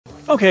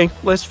Okay,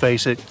 let's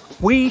face it,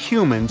 we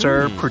humans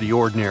are pretty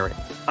ordinary.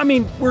 I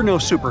mean, we're no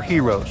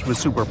superheroes with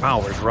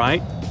superpowers,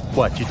 right?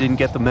 What, you didn't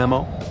get the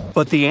memo?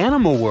 But the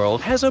animal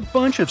world has a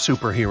bunch of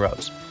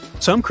superheroes.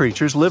 Some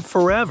creatures live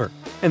forever,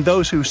 and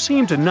those who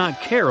seem to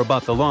not care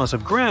about the laws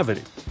of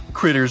gravity.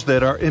 Critters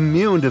that are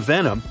immune to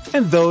venom,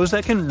 and those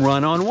that can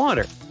run on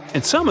water.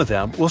 And some of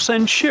them will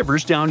send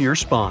shivers down your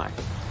spine.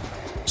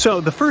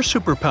 So the first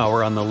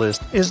superpower on the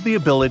list is the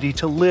ability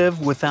to live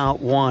without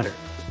water.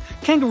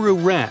 Kangaroo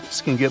rats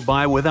can get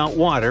by without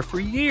water for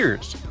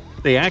years.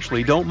 They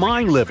actually don't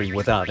mind living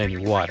without any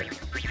water.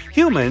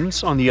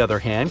 Humans, on the other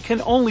hand,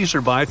 can only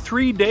survive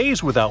 3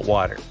 days without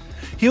water.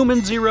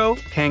 Humans 0,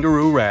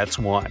 kangaroo rats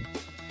 1.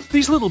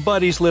 These little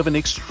buddies live in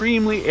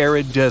extremely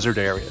arid desert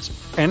areas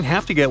and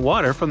have to get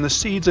water from the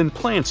seeds and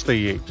plants they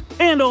eat.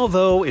 And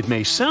although it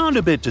may sound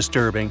a bit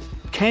disturbing,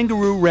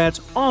 kangaroo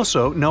rats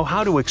also know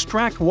how to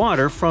extract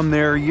water from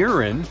their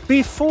urine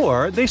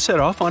before they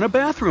set off on a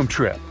bathroom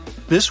trip.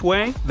 This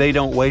way, they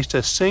don't waste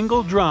a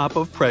single drop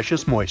of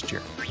precious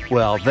moisture.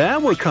 Well,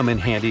 that would come in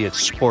handy at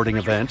sporting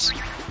events.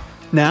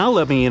 Now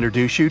let me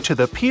introduce you to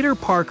the Peter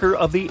Parker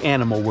of the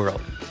animal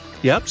world.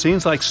 Yep,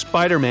 seems like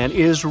Spider-Man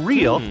is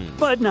real,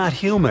 but not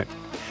human.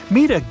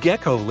 Meet a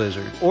gecko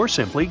lizard, or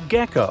simply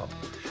gecko.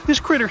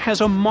 This critter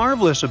has a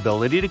marvelous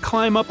ability to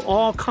climb up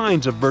all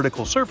kinds of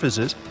vertical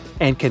surfaces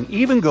and can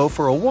even go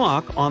for a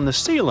walk on the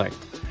ceiling.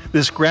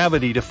 This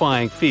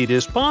gravity-defying feat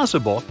is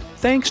possible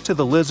thanks to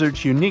the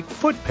lizard's unique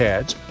foot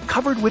pads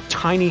covered with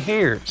tiny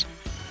hairs.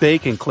 They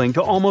can cling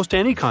to almost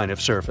any kind of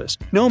surface,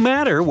 no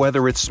matter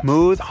whether it's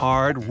smooth,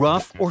 hard,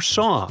 rough, or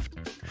soft.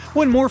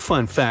 One more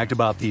fun fact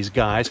about these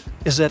guys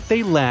is that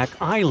they lack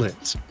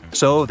eyelids,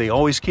 so they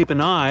always keep an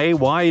eye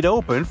wide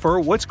open for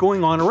what's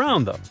going on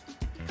around them.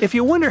 If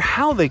you wonder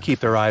how they keep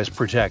their eyes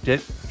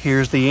protected,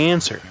 here's the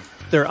answer.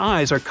 Their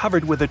eyes are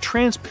covered with a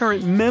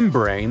transparent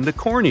membrane, the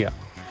cornea.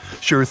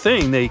 Sure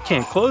thing, they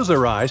can't close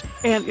their eyes,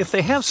 and if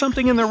they have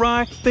something in their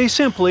eye, they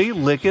simply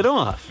lick it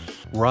off.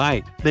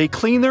 Right, they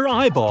clean their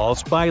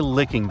eyeballs by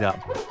licking them.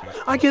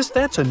 I guess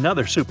that's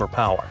another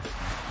superpower.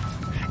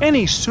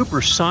 Any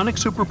supersonic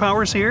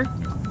superpowers here?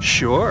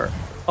 Sure.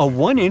 A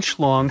 1-inch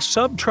long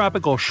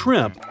subtropical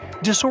shrimp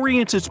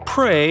disorients its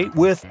prey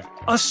with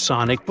a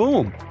sonic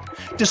boom.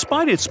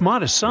 Despite its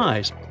modest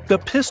size, the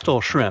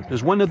pistol shrimp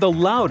is one of the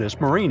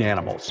loudest marine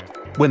animals.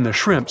 When the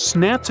shrimp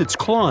snaps its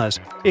claws,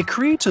 it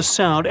creates a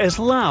sound as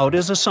loud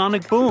as a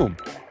sonic boom.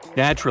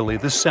 Naturally,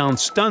 this sound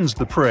stuns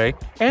the prey,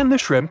 and the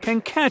shrimp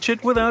can catch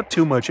it without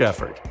too much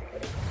effort.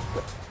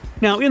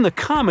 Now, in the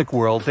comic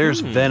world, there's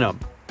venom.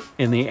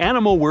 In the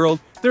animal world,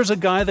 there's a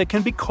guy that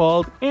can be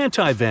called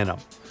anti-venom.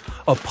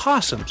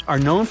 Opossums are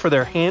known for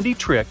their handy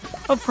trick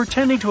of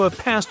pretending to have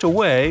passed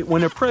away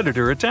when a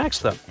predator attacks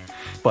them.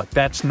 But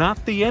that's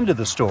not the end of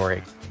the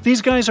story.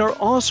 These guys are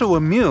also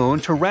immune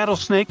to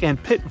rattlesnake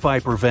and pit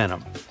viper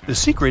venom. The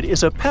secret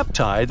is a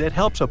peptide that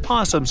helps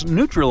opossums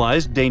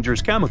neutralize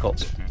dangerous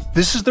chemicals.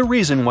 This is the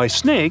reason why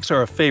snakes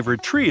are a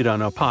favorite treat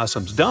on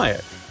opossums'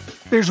 diet.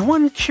 There's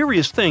one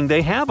curious thing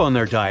they have on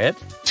their diet: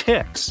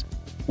 ticks.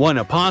 One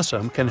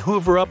opossum can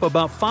hoover up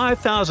about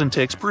 5,000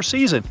 ticks per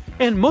season,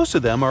 and most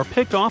of them are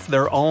picked off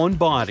their own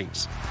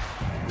bodies.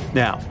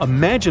 Now,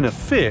 imagine a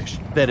fish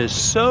that is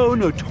so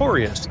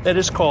notorious that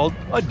it's called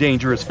a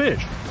dangerous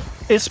fish.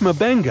 It's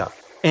mabenga,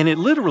 and it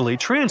literally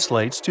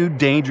translates to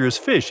dangerous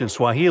fish in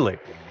Swahili.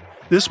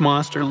 This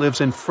monster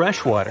lives in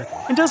freshwater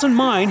and doesn't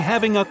mind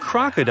having a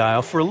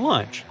crocodile for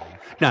lunch.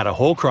 Not a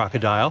whole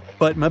crocodile,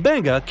 but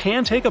mabenga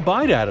can take a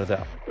bite out of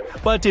them.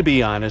 But to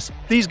be honest,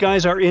 these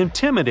guys are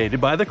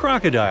intimidated by the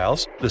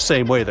crocodiles, the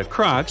same way the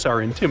Crocs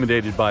are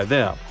intimidated by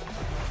them.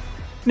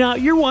 Now,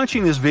 you're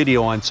watching this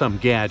video on some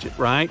gadget,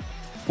 right?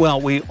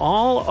 Well, we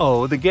all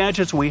owe the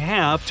gadgets we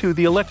have to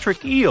the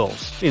electric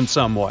eels in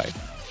some way.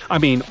 I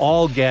mean,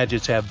 all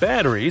gadgets have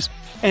batteries,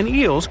 and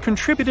eels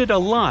contributed a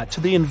lot to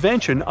the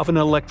invention of an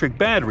electric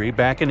battery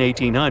back in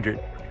 1800.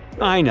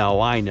 I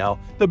know,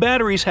 the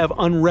batteries have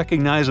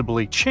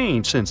unrecognizably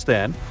changed since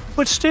then,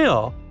 but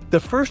still,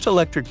 the first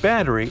electric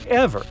battery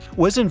ever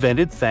was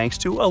invented thanks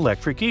to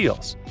electric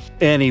eels.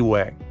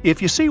 Anyway, if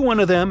you see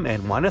one of them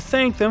and want to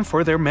thank them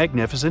for their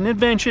magnificent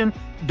invention,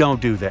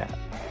 don't do that.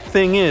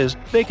 Thing is,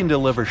 they can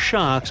deliver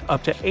shocks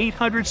up to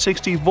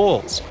 860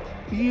 volts.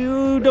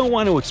 You don't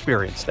want to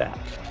experience that.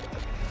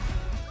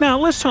 Now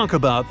let's talk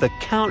about the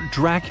Count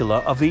Dracula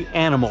of the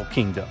animal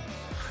kingdom.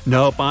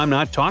 Nope, I'm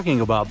not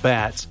talking about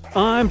bats.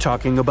 I'm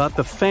talking about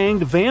the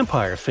fanged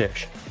vampire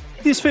fish.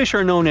 These fish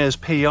are known as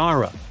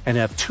payara and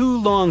have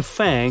 2 long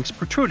fangs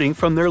protruding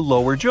from their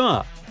lower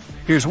jaw.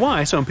 Here's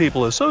why some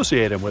people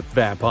associate them with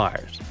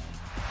vampires.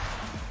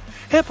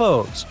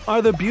 Hippos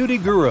are the beauty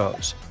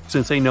gurus,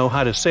 since they know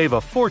how to save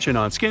a fortune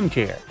on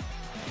skincare.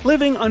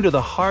 Living under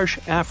the harsh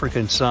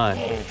African sun,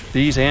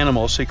 these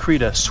animals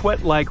secrete a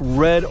sweat-like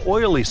red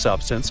oily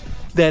substance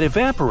that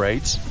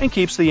evaporates and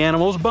keeps the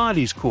animals'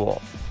 bodies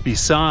cool.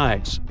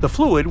 Besides, the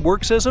fluid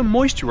works as a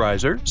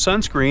moisturizer,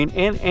 sunscreen,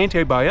 and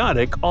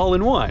antibiotic all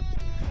in one.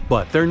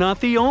 But they're not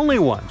the only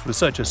ones with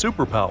such a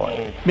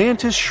superpower.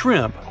 Mantis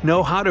shrimp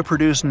know how to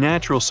produce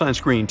natural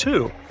sunscreen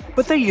too,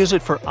 but they use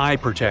it for eye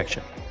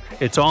protection.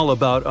 It's all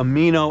about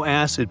amino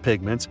acid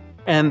pigments,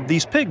 and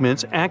these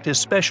pigments act as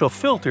special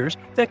filters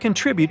that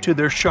contribute to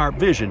their sharp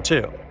vision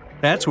too.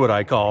 That's what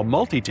I call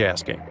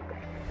multitasking.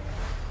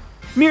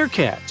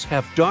 Meerkats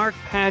have dark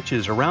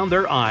patches around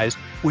their eyes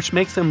which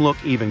makes them look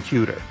even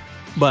cuter.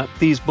 But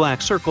these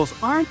black circles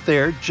aren't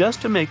there just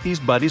to make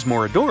these buddies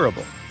more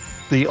adorable.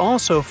 They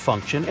also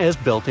function as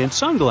built-in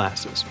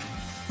sunglasses.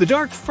 The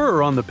dark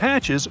fur on the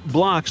patches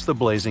blocks the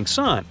blazing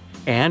sun,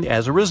 and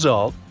as a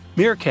result,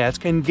 meerkats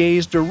can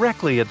gaze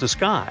directly at the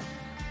sky.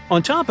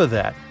 On top of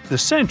that, the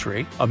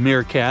sentry, a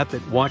meerkat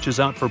that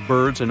watches out for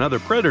birds and other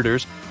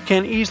predators,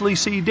 can easily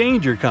see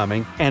danger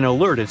coming and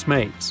alert its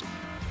mates.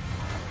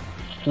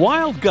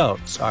 Wild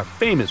goats are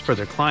famous for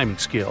their climbing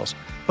skills,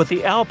 but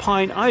the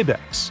alpine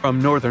ibex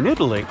from northern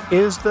Italy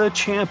is the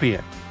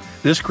champion.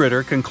 This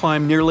critter can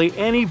climb nearly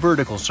any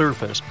vertical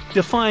surface,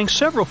 defying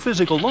several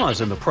physical laws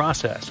in the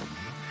process.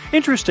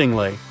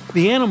 Interestingly,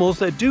 the animals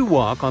that do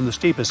walk on the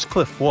steepest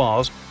cliff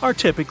walls are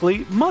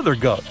typically mother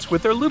goats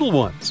with their little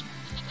ones.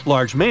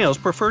 Large males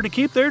prefer to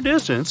keep their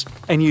distance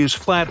and use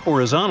flat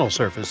horizontal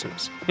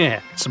surfaces.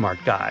 Smart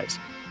guys.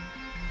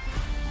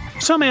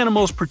 Some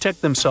animals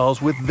protect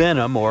themselves with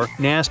venom or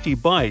nasty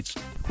bites,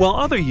 while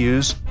others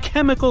use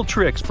chemical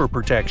tricks for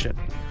protection.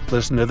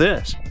 Listen to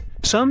this.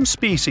 Some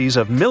species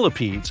of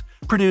millipedes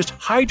produce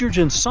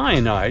hydrogen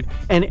cyanide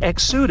and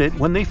exude it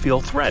when they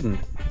feel threatened.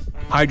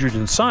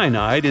 Hydrogen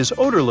cyanide is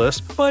odorless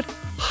but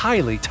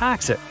highly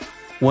toxic.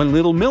 One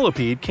little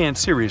millipede can't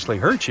seriously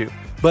hurt you,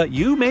 but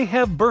you may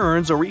have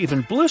burns or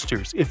even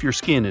blisters if your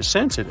skin is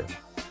sensitive.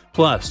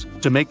 Plus,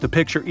 to make the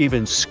picture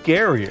even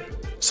scarier,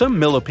 some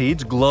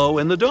millipedes glow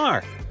in the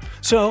dark.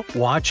 So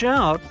watch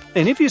out,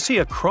 and if you see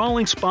a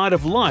crawling spot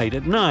of light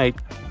at night,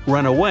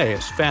 run away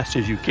as fast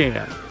as you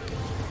can.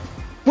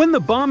 When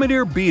the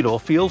bombardier beetle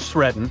feels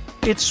threatened,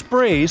 it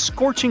sprays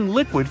scorching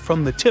liquid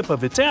from the tip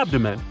of its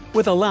abdomen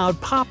with a loud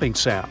popping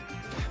sound.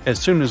 As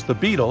soon as the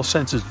beetle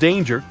senses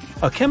danger,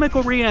 a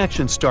chemical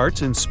reaction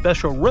starts in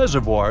special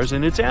reservoirs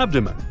in its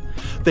abdomen.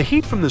 The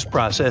heat from this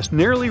process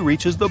nearly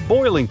reaches the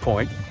boiling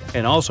point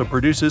and also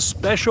produces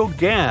special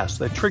gas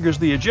that triggers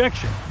the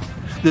ejection.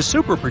 This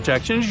super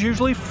protection is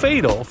usually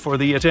fatal for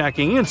the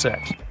attacking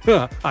insects.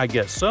 I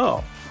guess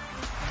so.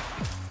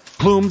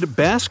 Plumed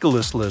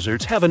basculus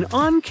lizards have an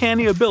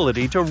uncanny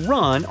ability to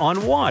run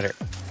on water.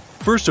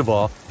 First of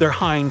all, their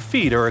hind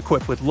feet are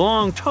equipped with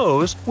long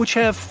toes which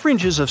have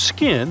fringes of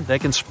skin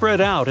that can spread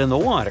out in the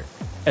water.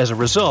 As a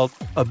result,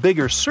 a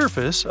bigger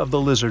surface of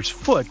the lizard's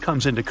foot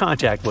comes into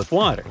contact with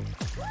water.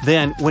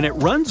 Then, when it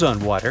runs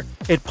on water,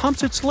 it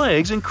pumps its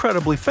legs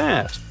incredibly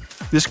fast.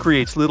 This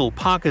creates little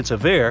pockets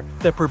of air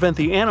that prevent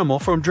the animal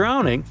from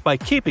drowning by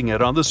keeping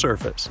it on the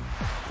surface.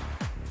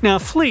 Now,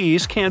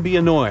 fleas can be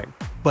annoying,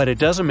 but it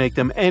doesn't make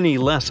them any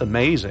less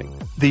amazing.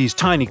 These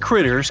tiny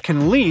critters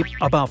can leap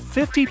about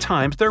 50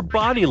 times their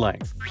body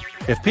length.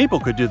 If people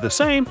could do the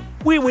same,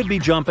 we would be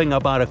jumping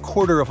about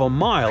 1/4 of a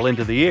mile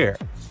into the air.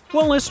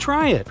 Well, let's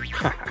try it.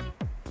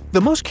 The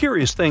most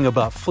curious thing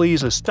about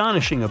fleas'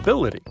 astonishing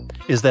ability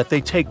is that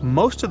they take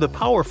most of the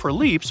power for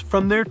leaps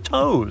from their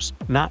toes,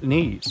 not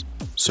knees.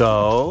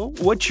 So,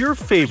 what's your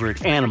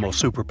favorite animal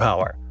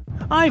superpower?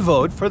 I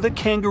vote for the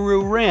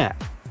kangaroo rat.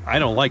 I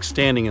don't like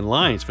standing in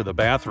lines for the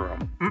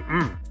bathroom.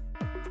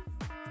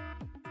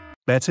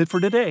 That's it for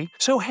today.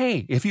 So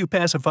hey, if you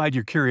pacified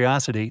your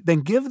curiosity,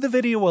 then give the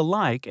video a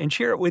like and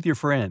share it with your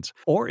friends.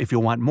 Or if you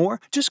want more,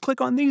 just click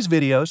on these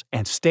videos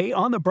and stay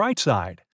on the bright side.